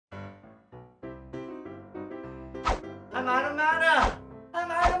I'm out of mana!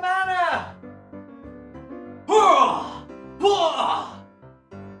 I'm out of mana! Hurrah! Hurrah!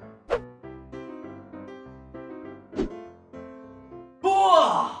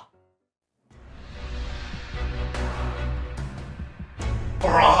 Hurrah! For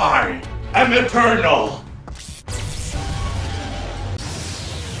I am eternal!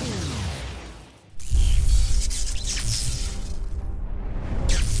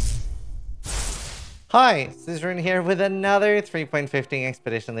 Hi, Zizaran here with another 3.15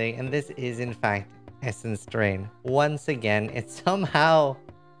 Expedition League, and this is in fact Essence Drain. Once again, it somehow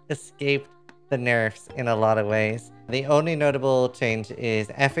escaped the nerfs in a lot of ways. The only notable change is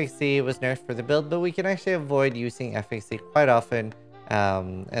FXC was nerfed for the build, but we can actually avoid using FXC quite often,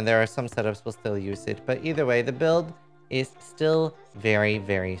 and there are some setups we'll still use it. But either way, the build is still very,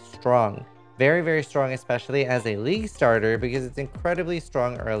 very strong. Very, very strong, especially as a league starter, because it's incredibly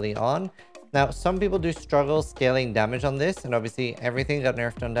strong early on. Now, some people do struggle scaling damage on this, and obviously everything got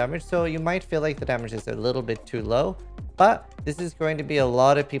nerfed on damage, so you might feel like the damage is a little bit too low, but this is going to be a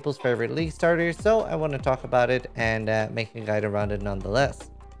lot of people's favorite league starters, so I want to talk about it and make a guide around it nonetheless.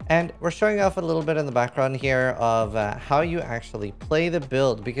 And we're showing off a little bit in the background here of how you actually play the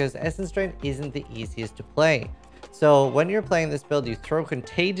build, because Essence Drain isn't the easiest to play. So when you're playing this build, you throw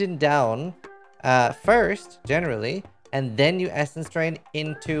Contagion down first, generally, and then you Essence Drain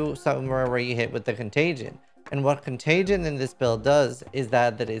into somewhere where you hit with the Contagion. And what Contagion in this build does is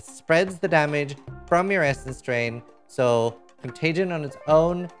that it spreads the damage from your Essence Drain. So Contagion on its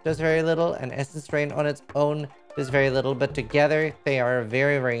own does very little, and Essence Drain on its own does very little, but together they are a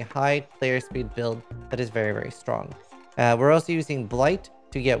very, very high player speed build that is very, very strong. We're also using Blight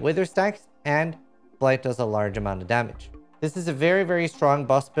to get Wither stacks, and Blight does a large amount of damage. This is a very, very strong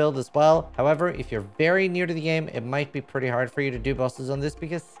boss build as well. However, if you're very new to the game, it might be pretty hard for you to do bosses on this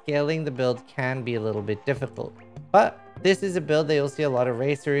because scaling the build can be a little bit difficult. But this is a build that you'll see a lot of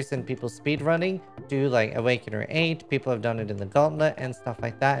racers and people speedrunning do, like Awakener 8. People have done it in the Gauntlet and stuff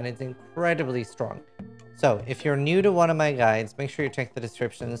like that, and it's incredibly strong. So if you're new to one of my guides, make sure you check the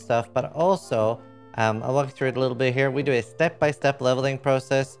description and stuff. But also, I'll walk you through it a little bit here. We do a step-by-step leveling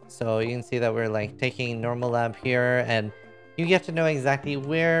process. So you can see that we're like taking normal lab here, and you get to know exactly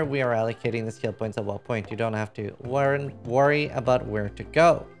where we are allocating the skill points at what point. You don't have to worry about where to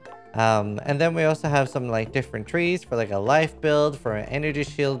go. And then we also have some like different trees for like a life build, for an energy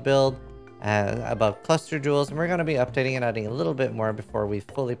shield build, about cluster jewels. And we're going to be updating and adding a little bit more before we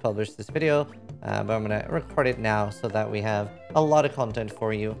fully publish this video. But I'm going to record it now so that we have a lot of content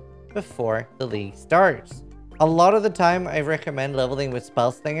for you before the league starts. A lot of the time, I recommend leveling with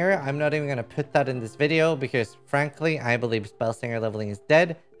Spellslinger. I'm not even going to put that in this video because, frankly, I believe Spellslinger leveling is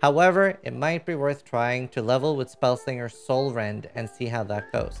dead. However, it might be worth trying to level with Spellslinger Soul Rend and see how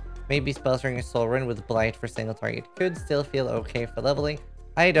that goes. Maybe Spellslinger Soul Rend with Blight for single target could still feel okay for leveling.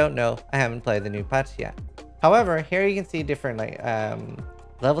 I don't know. I haven't played the new patch yet. However, here you can see different like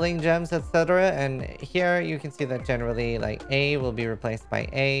leveling gems, etc. And here you can see that generally like A will be replaced by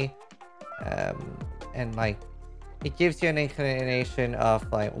A. And like it gives you an inclination of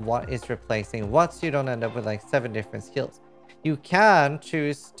like what is replacing what, so you don't end up with like 7 different skills. You can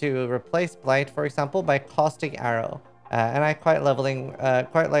choose to replace Blight, for example, by Caustic Arrow, and I quite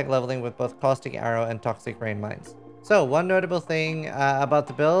like leveling with both Caustic Arrow and Toxic Rain Mines. So one notable thing about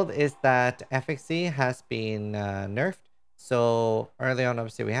the build is that FXC has been nerfed. So early on,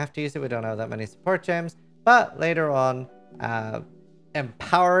 obviously we have to use it. We don't have that many support gems, but later on,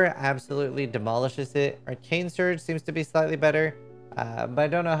 Empower absolutely demolishes it. Arcane Surge seems to be slightly better, but I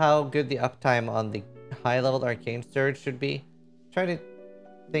don't know how good the uptime on the high-leveled Arcane Surge should be. Trying to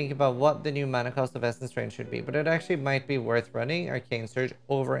think about what the new mana cost of Essence Drain should be, but it actually might be worth running Arcane Surge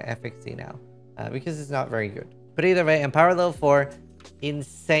over FXC now, because it's not very good. But either way, Empower level 4,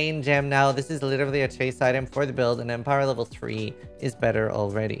 insane gem now. This is literally a chase item for the build, and Empower level 3 is better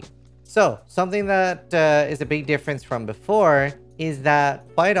already. So, something that is a big difference from before is that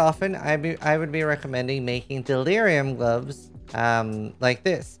quite often I would be recommending making Delirium Gloves like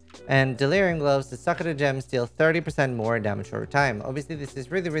this. And Delirium Gloves, the Succotash gems, deal 30% more damage over time. Obviously, this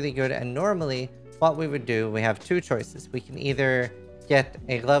is really, really good. And normally, what we would do, we have 2 choices. We can either get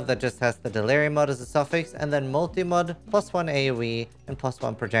a glove that just has the Delirium mod as a suffix, and then multi-mod, +1 AoE, and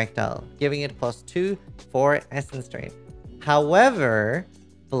 +1 projectile, giving it +2 for Essence Drain. However,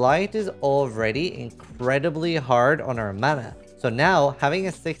 Blight is already incredibly hard on our mana. So now, having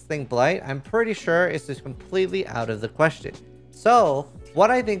a 6th Blight, I'm pretty sure is just completely out of the question. So,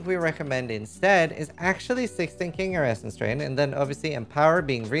 what I think we recommend instead is actually 6th our Essence Drain, and then obviously Empower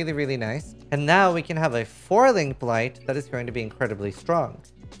being really, really nice. And now we can have a 4-link Blight that is going to be incredibly strong.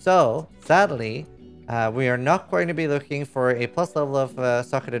 So, sadly, We are not going to be looking for a plus level of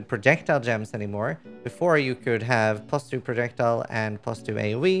socketed projectile gems anymore. Before, you could have plus 2 projectile and plus 2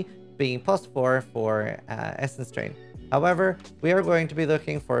 AoE, being plus 4 for Essence Drain. However, we are going to be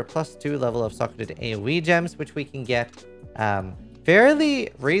looking for a plus 2 level of socketed AoE gems, which we can get fairly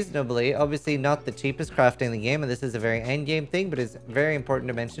reasonably. Obviously not the cheapest crafting in the game, and this is a very end game thing, but it's very important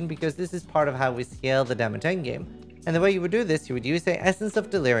to mention because this is part of how we scale the damage end game. And the way you would do this, you would use a Essence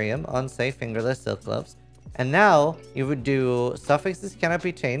of Delirium on, say, Fingerless Silk Gloves. And now you would do Suffixes Cannot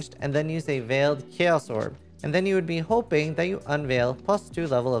Be Changed, and then use a Veiled Chaos Orb. And then you would be hoping that you unveil plus 2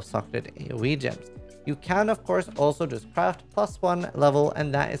 level of socketed AoE gems. You can, of course, also just craft plus 1 level,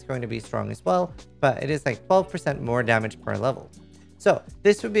 and that is going to be strong as well, but it is like 12% more damage per level. So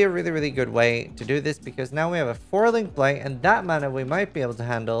this would be a really, really good way to do this, because now we have a 4-link Blight, and that mana we might be able to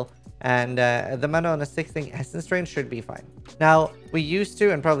handle, and the mana on a 6-link Essence Drain should be fine. Now, we used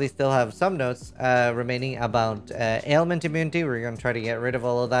to, and probably still have some notes remaining about Ailment Immunity. We're going to try to get rid of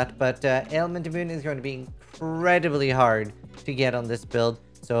all of that, but Ailment Immunity is going to be incredibly hard to get on this build,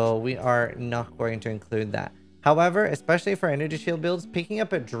 so we are not going to include that. However, especially for Energy Shield builds, picking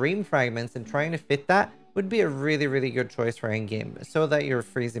up a Dream Fragments and trying to fit that would be a really, really good choice for endgame, so that you're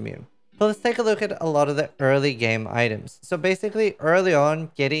freeze immune. So let's take a look at a lot of the early game items. So basically, early on,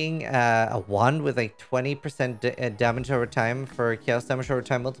 getting a wand with like 20% damage over time for Chaos Damage over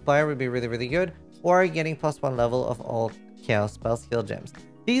time multiplier would be really, really good. Or getting plus 1 level of all Chaos Spell Skill Gems.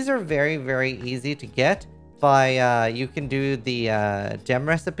 These are very, very easy to get by, you can do the gem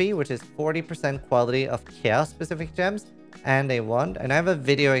recipe, which is 40% quality of Chaos specific gems and a wand. And I have a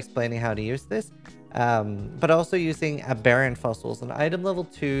video explaining how to use this. But also using Aberrant Fossils, an item level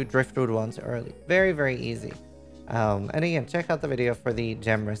 2 Driftwood ones early. Very, very easy. And again, check out the video for the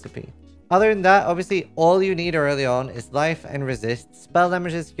gem recipe. Other than that, obviously, all you need early on is life and resist. Spell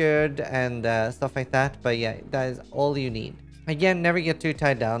damage is good and stuff like that. But yeah, that is all you need. Again, never get too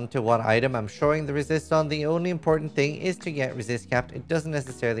tied down to what item I'm showing the resist on. The only important thing is to get resist capped. It doesn't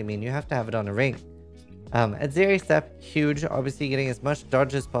necessarily mean you have to have it on a ring. Azeri Step, huge, obviously getting as much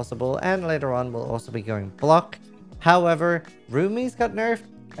dodge as possible, and later on we'll also be going block. However, Rumi's got nerfed.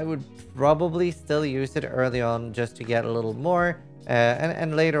 I would probably still use it early on just to get a little more,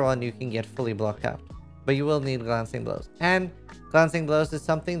 and later on you can get fully blocked out. But you will need Glancing Blows. And Glancing Blows is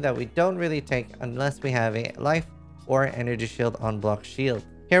something that we don't really take unless we have a life or Energy Shield on block shield.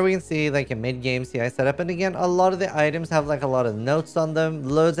 Here we can see like a mid-game CI setup, and again, a lot of the items have like a lot of notes on them,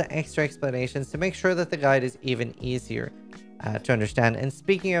 loads of extra explanations to make sure that the guide is even easier to understand. And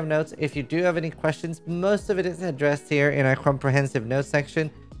speaking of notes, if you do have any questions, most of it is addressed here in our comprehensive notes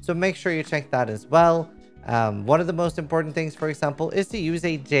section, so make sure you check that as well. One of the most important things, for example, is to use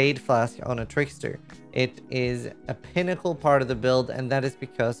a Jade Flask on a Trickster. It is a pinnacle part of the build, and that is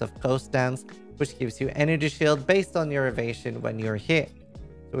because of Ghost Dance, which gives you Energy Shield based on your evasion when you're hit.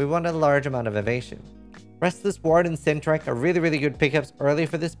 So we want a large amount of evasion. Restless Ward and Sintrek are really, really good pickups early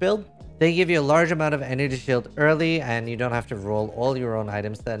for this build. They give you a large amount of Energy Shield early, and you don't have to roll all your own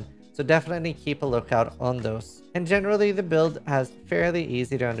items then. So definitely keep a lookout on those. And generally, the build has fairly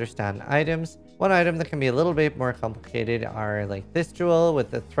easy to understand items. One item that can be a little bit more complicated are like this jewel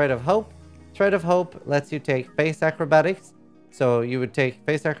with the Thread of Hope. Thread of Hope lets you take Face Acrobatics. So you would take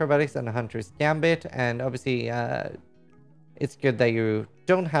Face Acrobatics and a Hunter's Gambit, and obviously it's good that you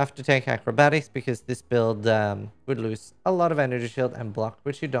don't have to take Acrobatics, because this build would lose a lot of Energy Shield and block,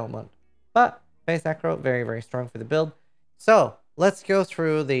 which you don't want. But Face Acro, very, very strong for the build. So let's go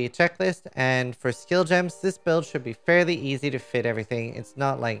through the checklist, and for skill gems, this build should be fairly easy to fit everything. It's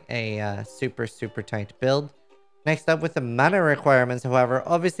not like a super, super tight build. Next up, with the mana requirements, however,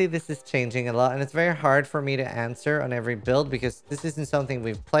 obviously this is changing a lot, and it's very hard for me to answer on every build because this isn't something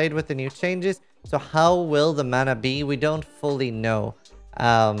we've played with the new changes. So how will the mana be? We don't fully know.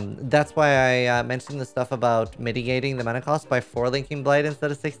 That's why I mentioned the stuff about mitigating the mana cost by 4-linking Blight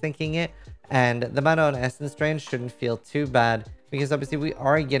instead of 6-linking it. And the mana on Essence Drain shouldn't feel too bad, because obviously we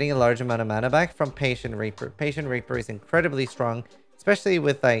are getting a large amount of mana back from Patient Reaper. Patient Reaper is incredibly strong, especially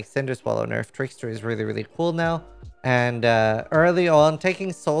with like Cinder Swallow nerf. Trickster is really, really cool now. And early on,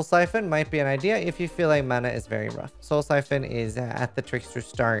 taking Soul Siphon might be an idea if you feel like mana is very rough. Soul Siphon is at the Trickster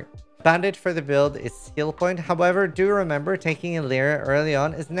start. Bandage for the build is skill point. However, do remember, taking a Lyra early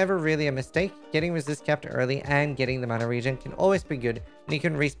on is never really a mistake. Getting resist capped early and getting the mana regen can always be good, and you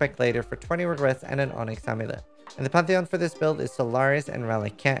can respec later for 20 regrets and an Onyx Amulet. And the Pantheon for this build is Solaris and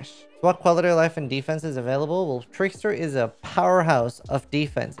Relic Cash. What quality of life and defense is available? Well, Trickster is a powerhouse of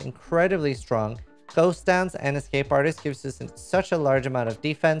defense, incredibly strong. Ghost Dance and Escape Artist gives us such a large amount of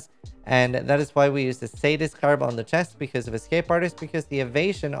defense, and that is why we use the Sadist Carb on the chest because of Escape Artist, because the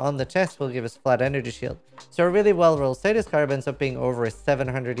evasion on the chest will give us flat energy shield. So a really well rolled Sadist Carb ends up being over a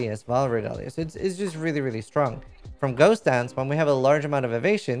 700 ES Val Regalia. So it's just really strong. From Ghost Dance, when we have a large amount of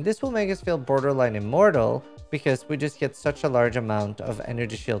evasion, this will make us feel borderline immortal because we just get such a large amount of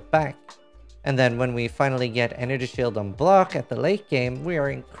energy shield back. And then when we finally get energy shield on block at the late game, we are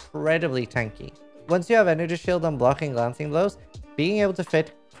incredibly tanky. Once you have energy shield on block and glancing blows, being able to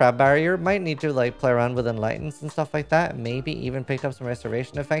fit crab barrier, might need to like play around with enlightens and stuff like that, maybe even pick up some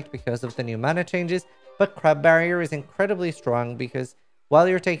restoration effect because of the new mana changes, but crab barrier is incredibly strong because while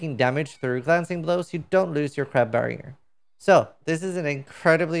you're taking damage through glancing blows, you don't lose your crab barrier. So this is an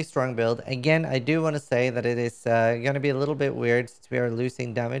incredibly strong build. Again, I do want to say that it is going to be a little bit weird since we are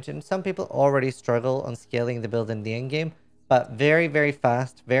losing damage, and some people already struggle on scaling the build in the end game. But very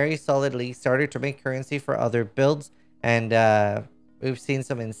fast, very solid Leaguestarter to make currency for other builds. And we've seen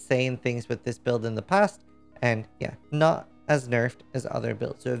some insane things with this build in the past. And yeah, not as nerfed as other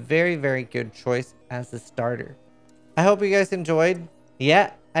builds. So a very good choice as a starter. I hope you guys enjoyed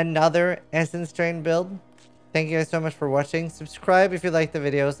yet another Essence Drain build. Thank you guys so much for watching. Subscribe if you like the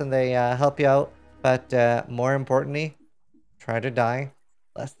videos and they help you out. But more importantly, try to die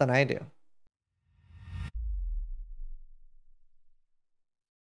less than I do.